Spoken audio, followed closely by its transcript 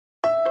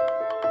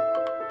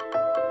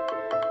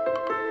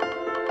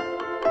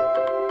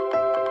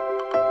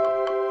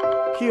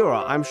Kia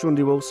ora, I'm Sean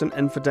D. Wilson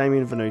in for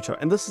Damien Venuto,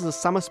 and this is a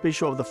summer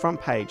special of The Front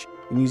Page,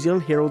 the New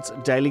Zealand Herald's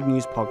daily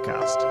news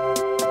podcast.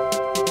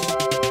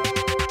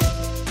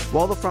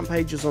 While The Front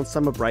Page is on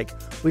summer break,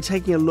 we're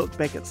taking a look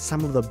back at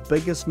some of the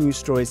biggest news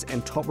stories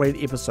and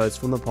top-rated episodes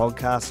from the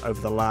podcast over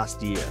the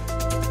last year.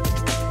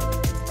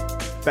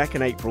 Back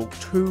in April,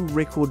 2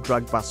 record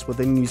drug busts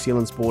within New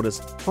Zealand's borders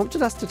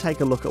prompted us to take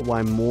a look at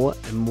why more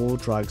and more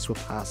drugs were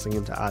passing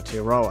into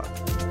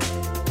Aotearoa.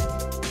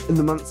 In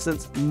the months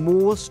since,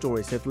 more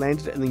stories have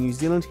landed in the New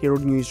Zealand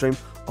Herald newsroom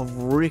of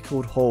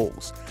record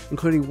hauls,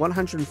 including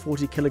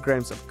 140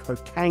 kilograms of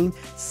cocaine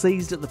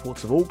seized at the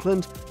ports of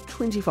Auckland,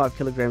 25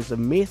 kilograms of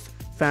meth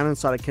found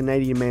inside a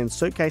Canadian man's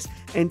suitcase,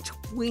 and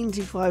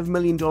 $25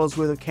 million worth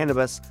of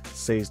cannabis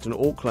seized in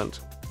Auckland.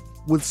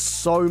 With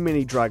so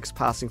many drugs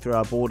passing through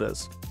our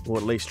borders, or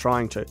at least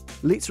trying to,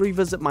 let's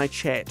revisit my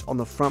chat on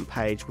The Front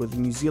Page with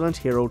New Zealand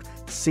Herald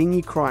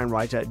senior crime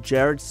writer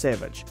Jared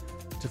Savage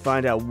to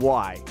find out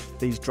why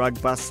these drug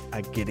busts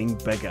are getting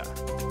bigger.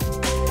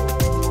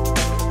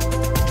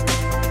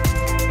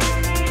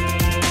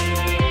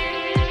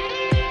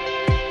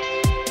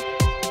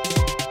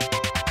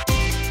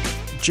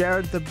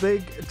 Jared, the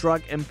big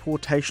drug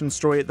importation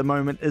story at the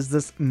moment is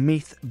this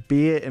meth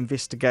beer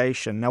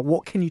investigation. Now,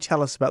 what can you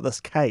tell us about this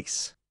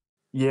case?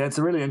 Yeah, it's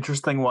a really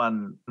interesting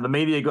one. The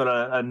media got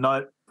a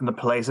note from the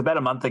police about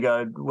a month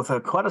ago with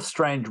quite a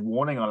strange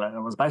warning on it.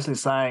 It was basically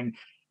saying,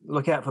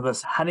 look out for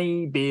this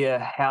honey beer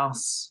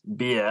house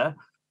beer.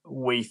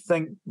 We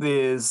think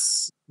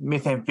there's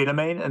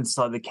methamphetamine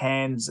inside the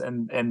cans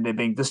and they're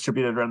being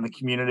distributed around the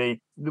community.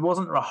 There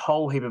wasn't a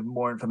whole heap of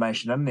more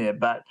information in there,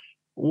 but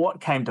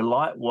what came to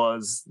light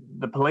was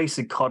the police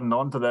had cottoned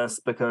onto this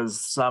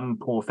because some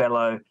poor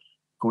fellow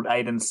called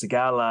Aidan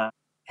Segala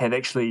had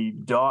actually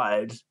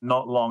died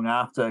not long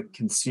after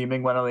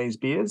consuming one of these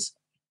beers.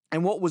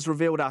 And what was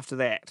revealed after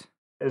that?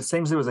 It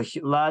seems there was a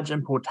large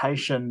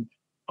importation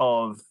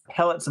of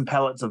pallets and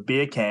pallets of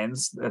beer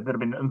cans that have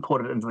been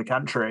imported into the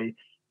country.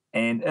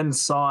 And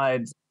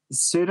inside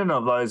certain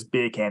of those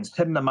beer cans,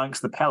 hidden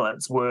amongst the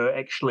pallets, were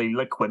actually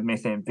liquid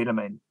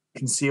methamphetamine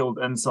concealed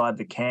inside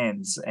the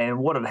cans. And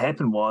what had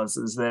happened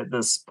is that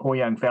this poor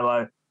young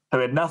fellow, who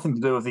had nothing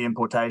to do with the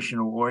importation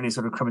or any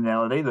sort of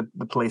criminality,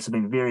 the police have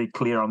been very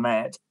clear on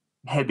that,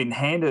 had been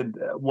handed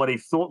what he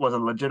thought was a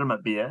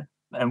legitimate beer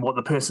and what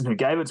the person who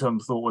gave it to him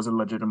thought was a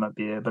legitimate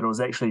beer, but it was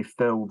actually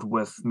filled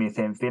with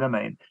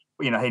methamphetamine.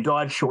 You know, he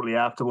died shortly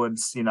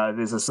afterwards. You know,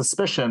 there's a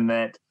suspicion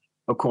that,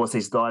 of course,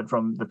 he's died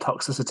from the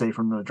toxicity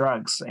from the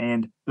drugs.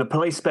 And the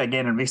police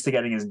began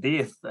investigating his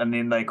death, and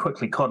then they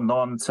quickly cottoned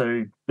on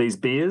to these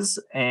beers.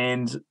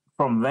 And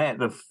from that,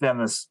 they've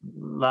found this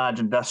large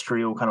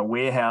industrial kind of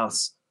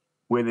warehouse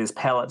where there's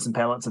pallets and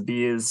pallets of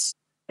beers.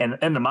 And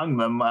in among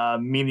them are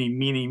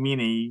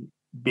many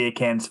beer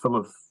cans full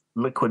of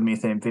liquid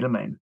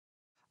methamphetamine.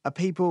 Are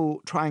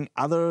people trying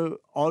other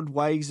odd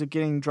ways of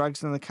getting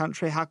drugs in the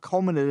country? How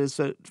common it is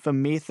for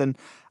meth and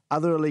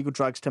other illegal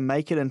drugs to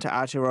make it into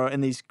Aotearoa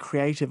in these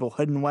creative or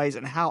hidden ways,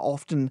 and how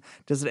often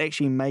does it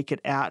actually make it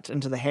out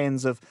into the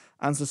hands of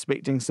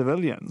unsuspecting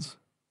civilians?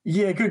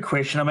 Yeah, good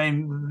question. I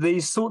mean,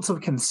 these sorts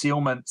of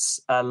concealments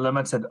are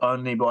limited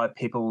only by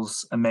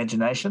people's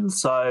imagination.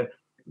 So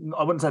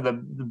I wouldn't say the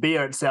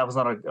beer itself is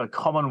not a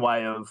common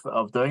way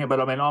of doing it, but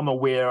I mean, I'm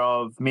aware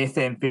of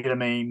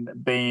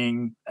methamphetamine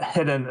being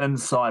hidden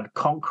inside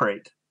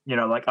concrete, you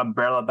know, like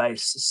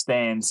umbrella-based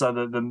stands. So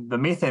the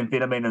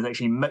methamphetamine is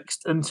actually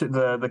mixed into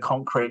the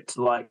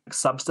concrete-like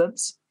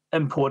substance,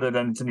 imported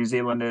into New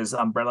Zealand as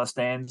umbrella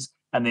stands,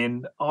 and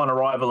then on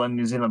arrival in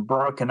New Zealand,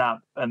 broken up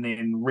and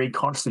then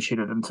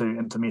reconstituted into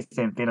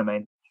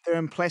methamphetamine. They're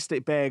in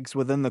plastic bags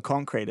within the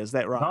concrete, is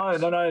that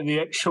right? No. The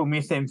actual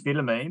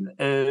methamphetamine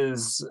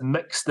is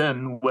mixed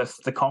in with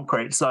the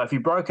concrete. So if you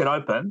broke it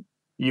open,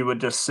 you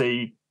would just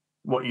see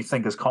what you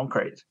think is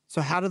concrete. So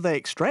how do they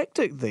extract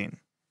it then?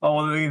 Oh,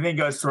 well, it then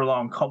goes through a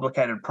long,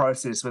 complicated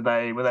process where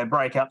they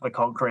break up the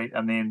concrete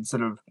and then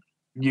sort of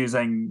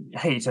using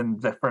heat and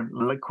different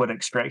liquid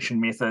extraction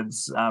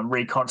methods,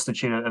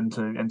 reconstitute it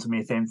into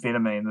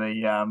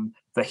methamphetamine.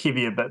 The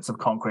heavier bits of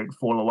concrete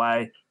fall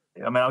away.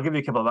 I mean, I'll give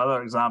you a couple of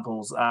other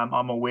examples.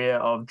 I'm aware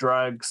of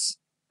drugs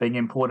being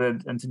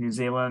imported into New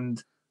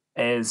Zealand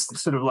as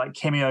sort of like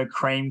cameo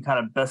cream kind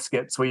of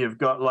biscuits where you've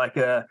got like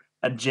a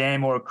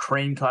jam or a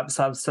cream type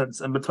substance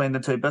in between the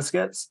two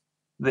biscuits.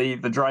 The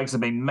drugs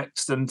have been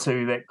mixed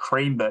into that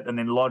cream bit and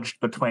then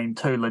lodged between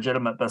two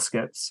legitimate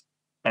biscuits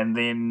and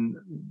then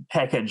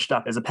packaged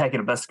up as a packet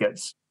of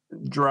biscuits.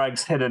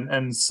 Drugs hidden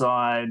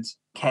inside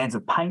cans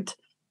of paint.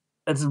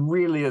 It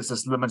really is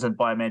just limited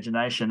by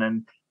imagination,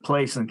 and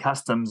police and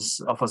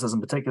customs officers in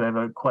particular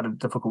have quite a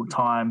difficult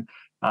time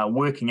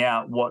working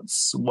out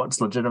what's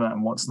legitimate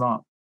and what's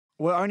not.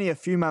 We're only a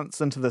few months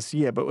into this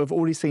year, but we've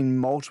already seen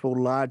multiple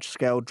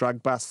large-scale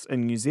drug busts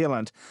in New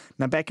Zealand.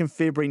 Now, back in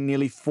February,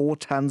 nearly 4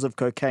 tons of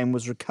cocaine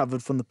was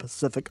recovered from the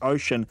Pacific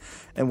Ocean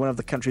in one of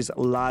the country's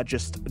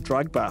largest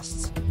drug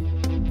busts.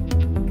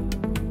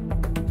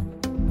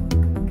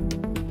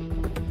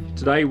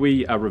 Today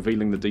we are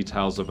revealing the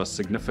details of a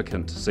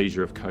significant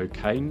seizure of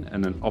cocaine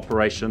in an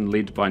operation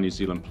led by New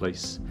Zealand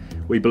Police.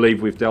 We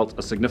believe we've dealt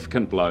a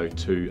significant blow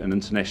to an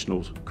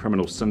international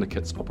criminal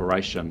syndicate's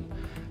operation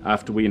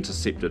after we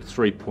intercepted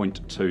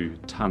 3.2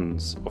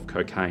 tonnes of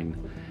cocaine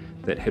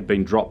that had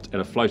been dropped at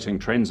a floating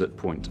transit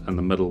point in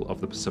the middle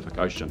of the Pacific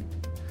Ocean.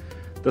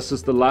 This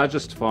is the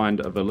largest find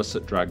of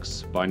illicit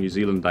drugs by New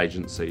Zealand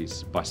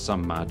agencies by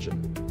some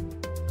margin.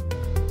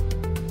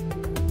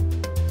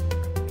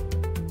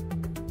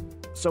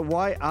 So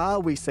why are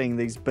we seeing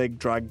these big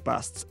drug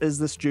busts? Is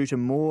this due to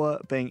more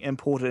being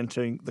imported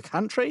into the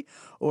country,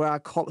 or are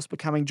cops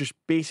becoming just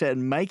better at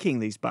making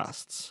these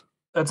busts?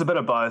 It's a bit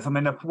of both. I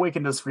mean, if we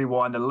can just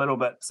rewind a little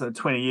bit, so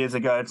 20 years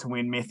ago to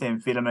when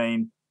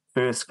methamphetamine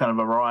first kind of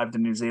arrived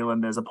in New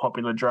Zealand as a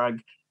popular drug,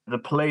 the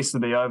police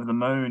would be over the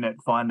moon at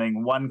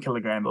finding 1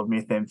 kilogram of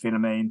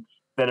methamphetamine.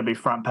 That'd be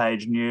front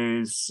page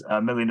news,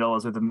 $1 million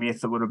worth of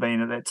meth that would have been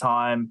at that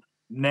time.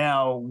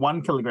 Now,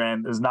 1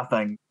 kilogram is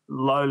nothing.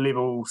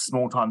 Low-level,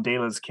 small-time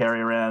dealers carry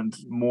around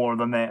more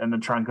than that in the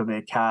trunk of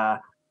their car.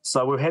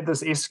 So we've had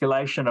this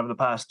escalation over the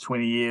past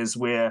 20 years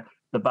where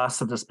the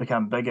busts have just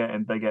become bigger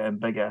and bigger and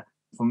bigger.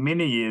 For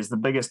many years, the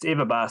biggest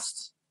ever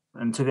bust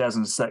in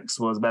 2006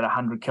 was about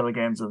 100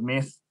 kilograms of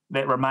meth.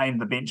 That remained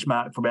the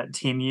benchmark for about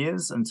 10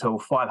 years until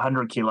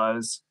 500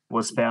 kilos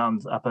was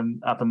found up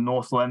in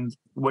Northland,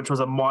 which was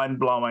a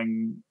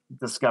mind-blowing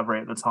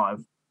discovery at the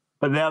time.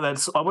 But now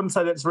I wouldn't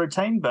say that's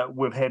routine, but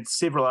we've had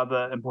several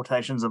other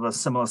importations of a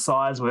similar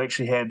size. We've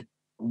actually had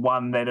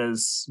one that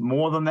is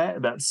more than that,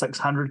 about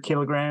 600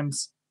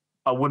 kilograms.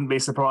 I wouldn't be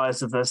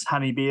surprised if this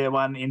honey bear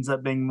one ends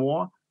up being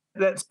more.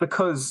 That's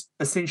because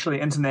essentially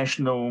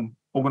international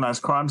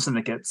organised crime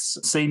syndicates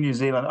see New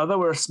Zealand, although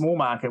we're a small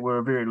market, we're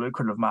a very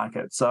lucrative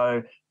market.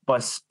 So by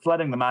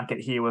flooding the market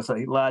here with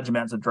large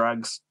amounts of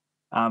drugs,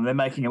 they're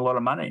making a lot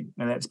of money,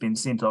 and that's been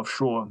sent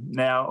offshore.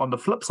 Now, on the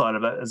flip side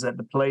of it is that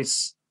the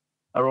police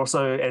are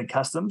also, and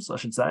customs, I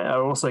should say,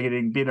 are also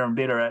getting better and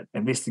better at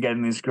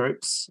investigating these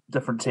groups,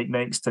 different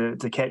techniques to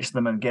catch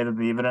them and gather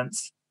the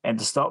evidence and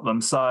to stop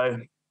them. So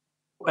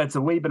it's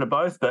a wee bit of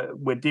both, but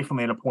we're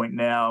definitely at a point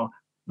now,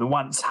 the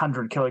once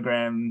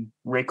 100-kilogram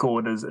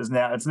record is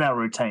now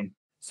routine.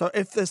 So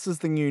if this is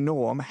the new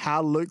norm,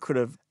 how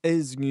lucrative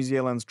is New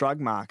Zealand's drug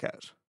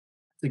market?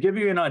 To give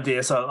you an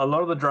idea, so a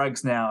lot of the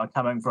drugs now are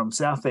coming from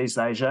Southeast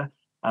Asia,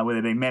 where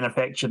they're being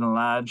manufactured in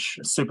large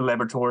super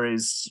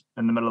laboratories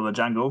in the middle of the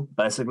jungle,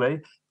 basically,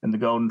 in the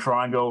Golden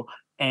Triangle,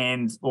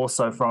 and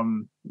also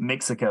from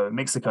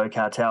Mexico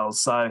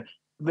cartels. So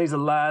these are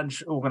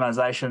large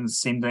organizations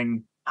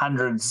sending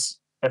hundreds,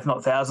 if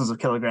not thousands of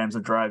kilograms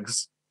of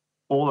drugs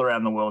all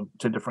around the world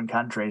to different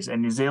countries.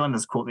 And New Zealand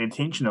has caught the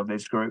attention of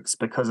these groups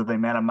because of the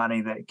amount of money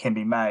that can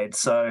be made.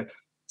 So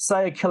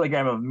say a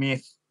kilogram of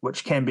meth,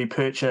 which can be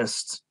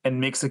purchased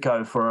in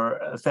Mexico for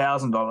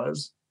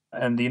 $1,000,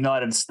 in the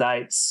United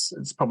States,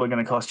 it's probably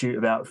going to cost you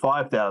about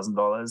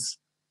 $5,000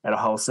 at a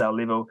wholesale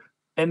level.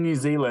 In New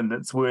Zealand,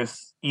 it's worth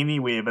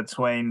anywhere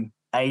between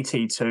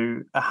 $80,000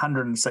 to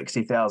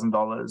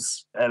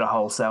 $160,000 at a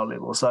wholesale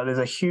level. So there's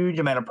a huge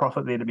amount of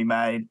profit there to be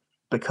made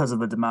because of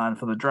the demand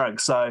for the drug.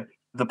 So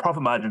the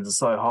profit margins are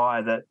so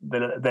high that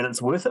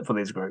it's worth it for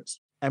these groups.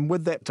 And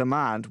with that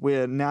demand,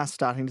 we're now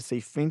starting to see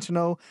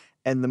fentanyl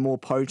and the more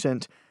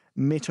potent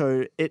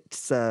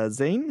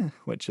methotrexate,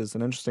 which is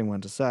an interesting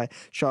one to say,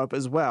 show up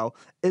as well.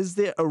 Is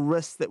there a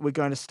risk that we're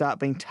going to start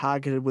being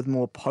targeted with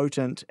more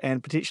potent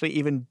and potentially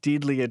even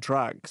deadlier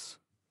drugs?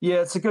 Yeah,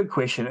 it's a good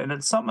question. And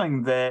it's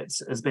something that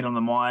has been on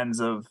the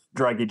minds of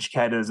drug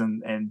educators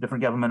and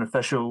different government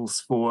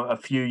officials for a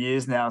few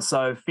years now.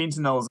 So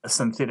fentanyl is a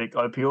synthetic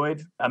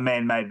opioid, a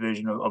man-made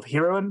version of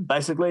heroin,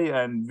 basically,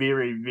 and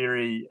very,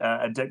 very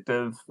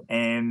addictive,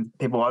 and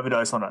people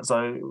overdose on it.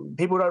 So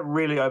people don't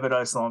really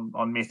overdose on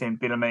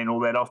methamphetamine all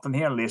that often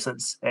here unless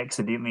it's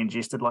accidentally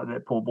ingested, like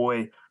that poor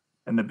boy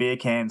in the beer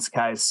cans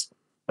case.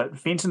 But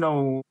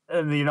fentanyl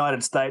in the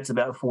United States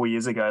about 4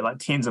 years ago, like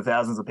tens of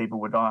thousands of people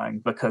were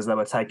dying because they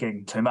were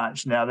taking too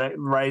much. Now, that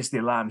raised the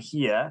alarm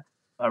here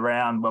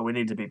around, well, we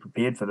need to be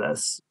prepared for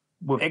this.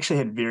 We've actually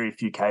had very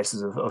few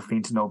cases of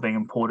fentanyl being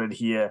imported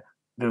here.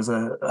 There was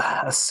a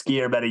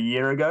scare about a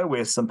year ago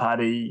where some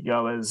party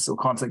goers or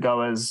concert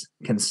goers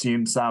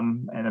consumed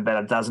some, and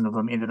about a dozen of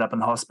them ended up in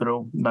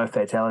hospital. No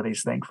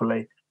fatalities,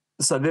 thankfully.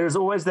 So there's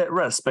always that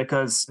risk,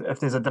 because if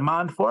there's a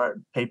demand for it,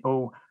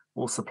 people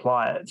will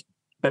supply it.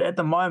 But at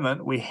the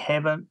moment, we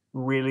haven't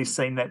really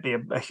seen that be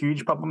a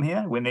huge problem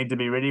here. We need to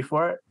be ready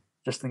for it,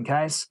 just in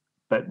case.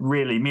 But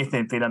really,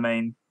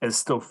 methamphetamine is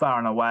still far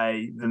and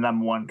away the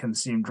number one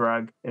consumed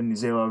drug in New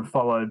Zealand,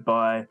 followed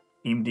by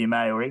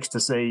MDMA or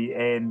ecstasy,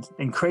 and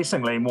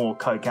increasingly more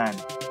cocaine.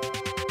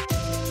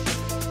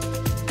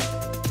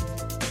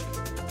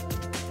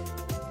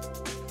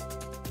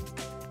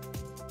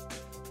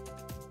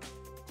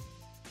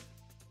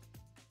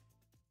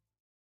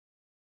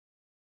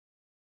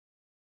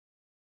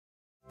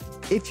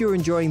 If you're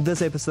enjoying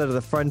this episode of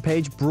The Front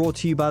Page, brought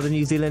to you by the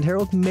New Zealand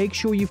Herald, make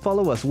sure you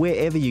follow us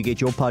wherever you get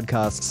your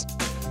podcasts.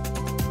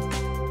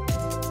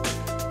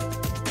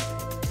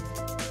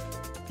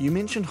 You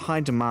mentioned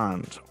high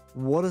demand.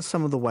 What are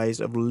some of the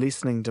ways of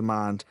lessening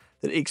demand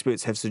that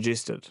experts have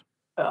suggested?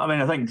 I mean,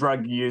 I think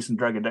drug use and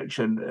drug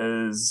addiction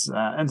is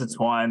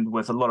intertwined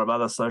with a lot of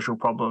other social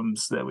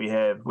problems that we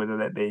have, whether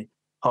that be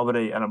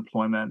poverty,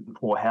 unemployment,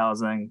 poor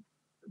housing.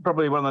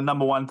 Probably one of the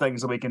number one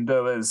things that we can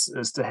do is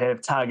to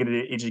have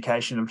targeted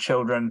education of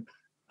children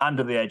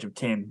under the age of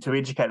 10 to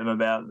educate them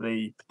about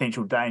the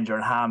potential danger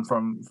and harm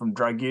from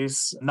drug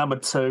use. Number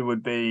two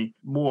would be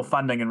more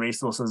funding and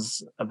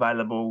resources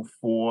available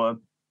for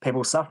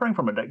people suffering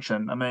from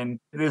addiction. I mean,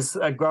 there's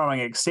a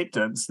growing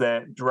acceptance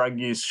that drug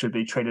use should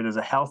be treated as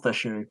a health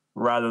issue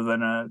rather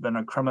than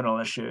a criminal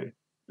issue.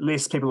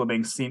 Less people are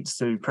being sent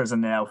to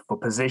prison now for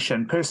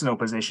personal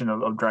possession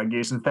of drug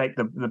use. In fact,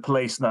 the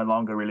police no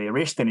longer really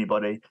arrest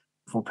anybody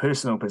for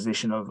personal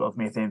possession of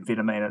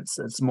methamphetamine.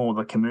 It's more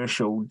the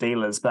commercial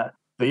dealers. But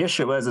the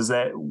issue is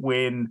that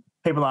when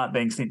people aren't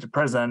being sent to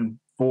prison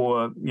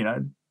for,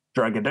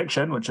 drug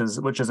addiction, which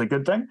is a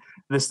good thing,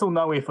 there's still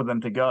nowhere for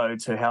them to go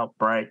to help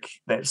break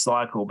that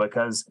cycle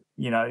because,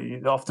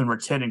 you're often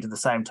returning to the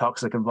same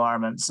toxic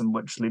environments in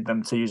which led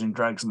them to using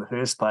drugs in the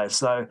first place.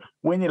 So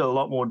we need a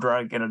lot more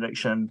drug and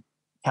addiction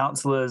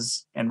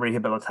counsellors and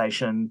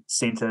rehabilitation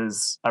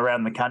centres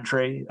around the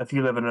country. If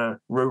you live in a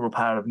rural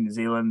part of New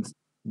Zealand,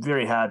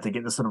 very hard to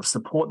get the sort of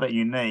support that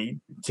you need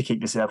to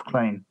keep yourself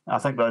clean. I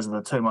think those are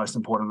the two most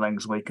important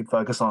things we could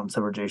focus on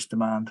to reduce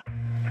demand.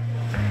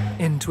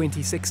 In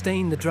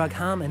 2016, the Drug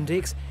Harm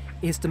Index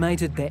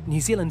estimated that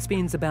New Zealand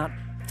spends about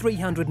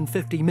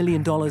 $350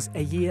 million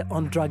a year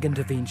on drug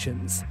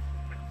interventions.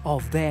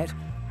 Of that,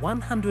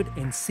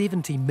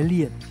 $170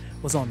 million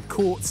was on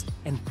courts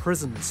and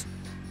prisons.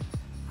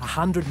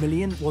 $100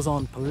 million was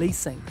on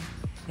policing,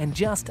 and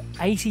just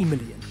 $80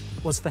 million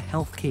was for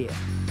healthcare.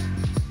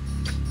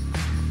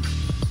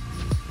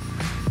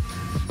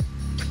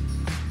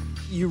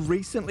 You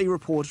recently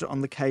reported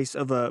on the case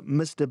of a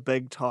Mr.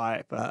 Big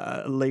type,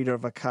 a leader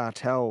of a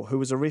cartel, who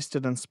was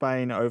arrested in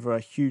Spain over a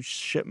huge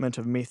shipment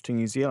of meth to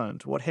New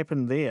Zealand. What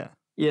happened there?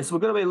 Yes,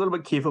 we've got to be a little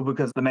bit careful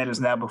because the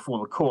matter's now before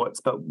the courts.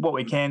 But what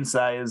we can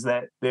say is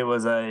that there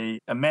was a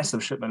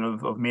massive shipment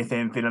of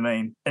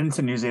methamphetamine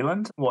into New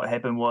Zealand. What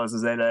happened was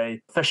that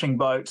a fishing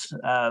boat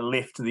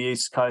left the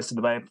east coast of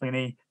the Bay of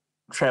Plenty,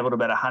 travelled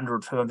about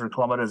 100, 200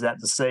 kilometres out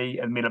to sea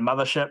and met a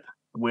mothership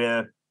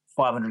where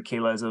 500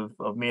 kilos of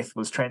meth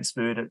was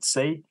transferred at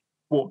sea,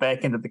 brought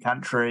back into the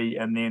country,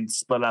 and then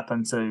split up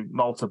into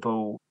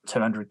multiple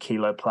 200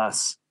 kilo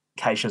plus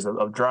caches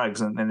of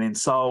drugs and then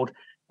sold.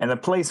 And the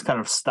police kind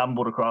of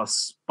stumbled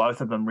across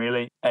both of them,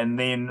 really, and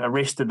then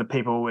arrested the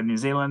people in New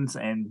Zealand,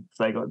 and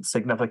they got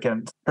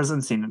significant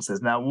prison sentences.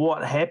 Now,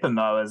 what happened,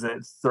 though, is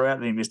that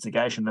throughout the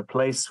investigation, the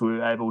police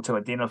were able to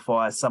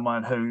identify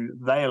someone who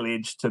they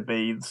alleged to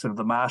be sort of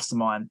the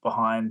mastermind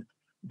behind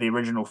the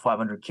original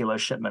 500 kilo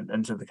shipment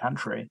into the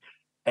country,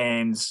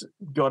 and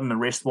got an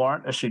arrest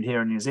warrant issued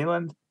here in New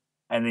Zealand,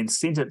 and then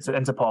sent it to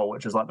Interpol,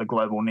 which is like the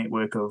global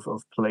network of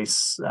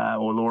police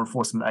or law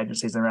enforcement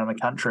agencies around the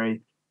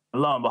country.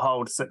 Lo and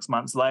behold, 6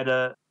 months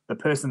later, the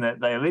person that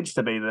they alleged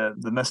to be the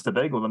Mr.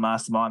 Big or the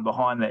mastermind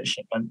behind that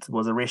shipment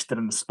was arrested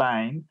in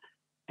Spain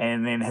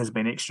and then has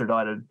been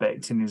extradited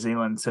back to New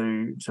Zealand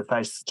to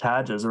face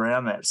charges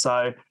around that.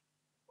 So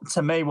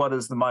to me, what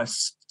is the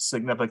most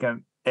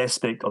significant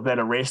aspect of that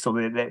arrest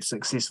or that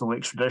successful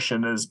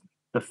extradition is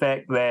the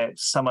fact that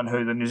someone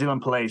who the New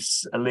Zealand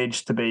police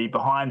alleged to be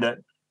behind it,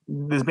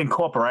 there's been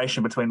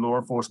cooperation between law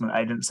enforcement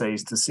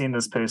agencies to send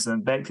this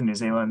person back to New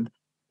Zealand,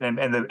 and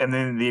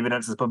then the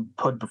evidence has been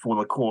put before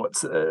the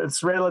courts.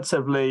 It's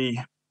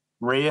relatively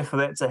rare for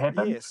that to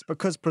happen. Yes,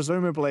 because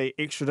presumably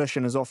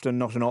extradition is often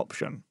not an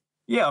option.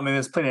 Yeah, I mean,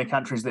 there's plenty of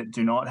countries that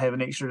do not have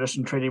an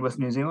extradition treaty with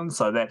New Zealand,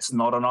 so that's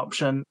not an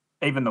option.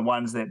 Even the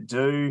ones that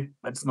do,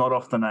 it's not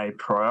often a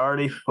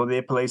priority for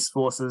their police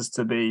forces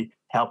to be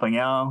helping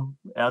our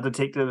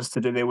detectives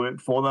to do their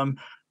work for them.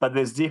 But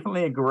there's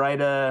definitely a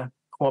greater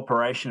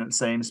cooperation, it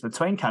seems,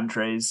 between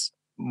countries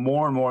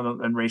more and more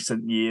in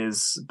recent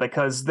years,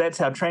 because that's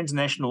how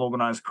transnational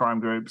organised crime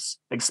groups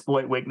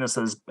exploit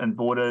weaknesses in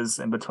borders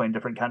and between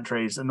different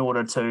countries in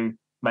order to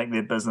make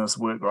their business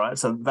work, right?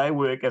 So they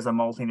work as a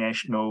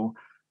multinational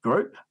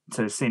group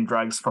to send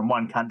drugs from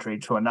one country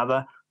to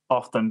another,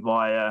 often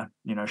via,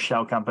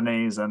 shell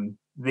companies, and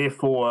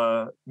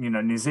therefore,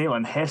 New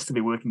Zealand has to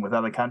be working with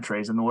other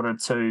countries in order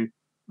to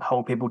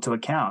hold people to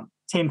account.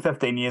 10,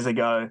 15 years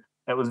ago,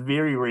 it was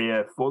very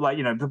rare for,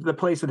 the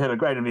police would have a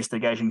great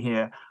investigation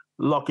here,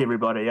 lock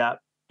everybody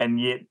up,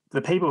 and yet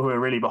the people who were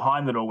really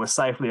behind it all were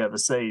safely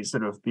overseas,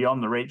 sort of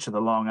beyond the reach of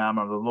the long arm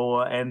of the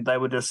law, and they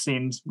would just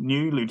send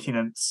new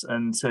lieutenants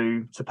in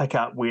to pick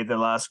up where the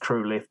last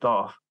crew left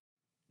off.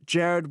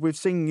 Jared, we've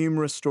seen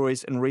numerous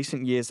stories in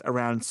recent years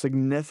around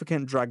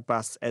significant drug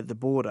busts at the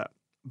border.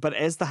 But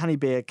as the Honey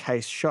Bear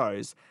case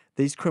shows,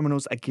 these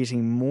criminals are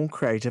getting more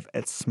creative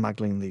at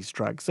smuggling these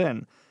drugs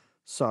in.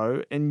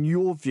 So, in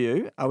your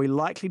view, are we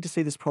likely to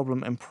see this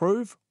problem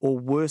improve or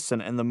worsen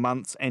in the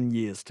months and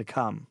years to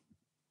come?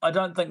 I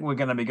don't think we're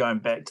going to be going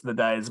back to the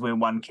days when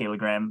 1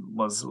 kilogram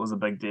was a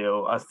big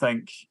deal. I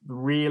think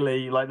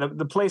really, like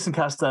the police and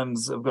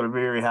customs have got a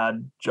very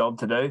hard job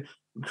to do.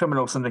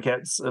 Criminal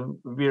syndicates are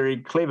very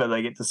clever.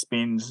 They get to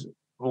spend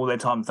all their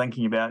time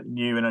thinking about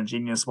new and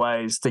ingenious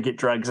ways to get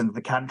drugs into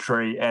the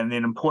country, and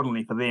then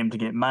importantly for them to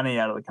get money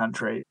out of the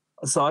country.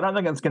 So I don't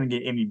think it's going to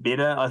get any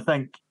better. I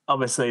think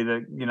obviously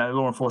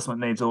law enforcement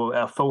needs all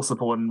our full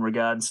support in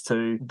regards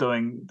to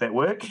doing that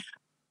work.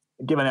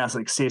 Given our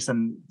success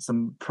and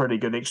some pretty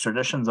good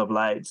extraditions of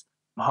late,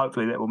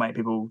 hopefully that will make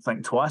people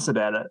think twice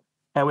about it.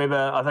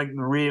 However, I think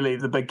really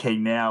the big key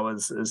now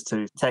is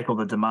to tackle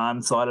the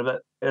demand side of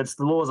it. It's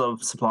the laws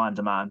of supply and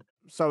demand.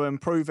 So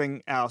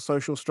improving our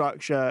social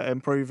structure,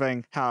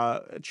 improving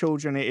how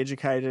children are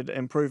educated,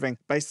 improving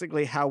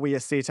basically how we are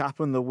set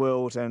up in the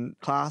world and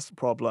class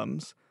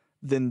problems,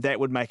 then that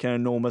would make an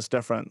enormous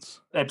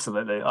difference.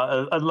 Absolutely.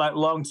 Like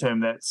long term,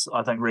 that's,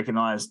 I think,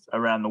 recognised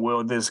around the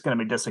world. There's going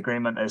to be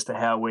disagreement as to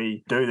how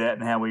we do that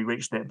and how we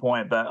reach that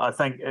point. But I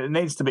think it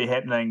needs to be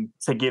happening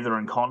together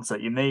in concert.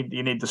 You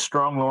need the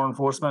strong law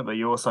enforcement, but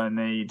you also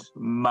need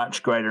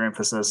much greater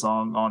emphasis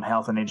on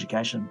health and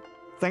education.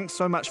 Thanks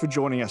so much for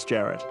joining us,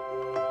 Jared.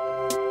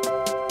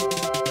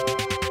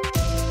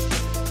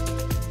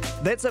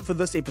 That's it for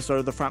this episode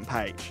of The Front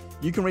Page.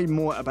 You can read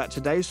more about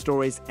today's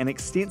stories and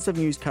extensive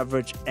news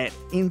coverage at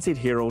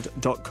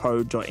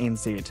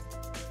nzherald.co.nz.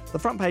 The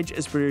Front Page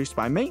is produced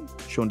by me,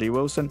 Sean D.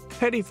 Wilson,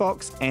 Paddy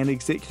Fox, and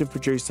executive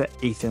producer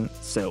Ethan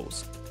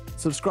Sills.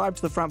 Subscribe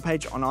to The Front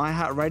Page on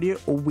iHeartRadio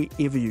or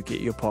wherever you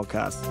get your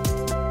podcasts.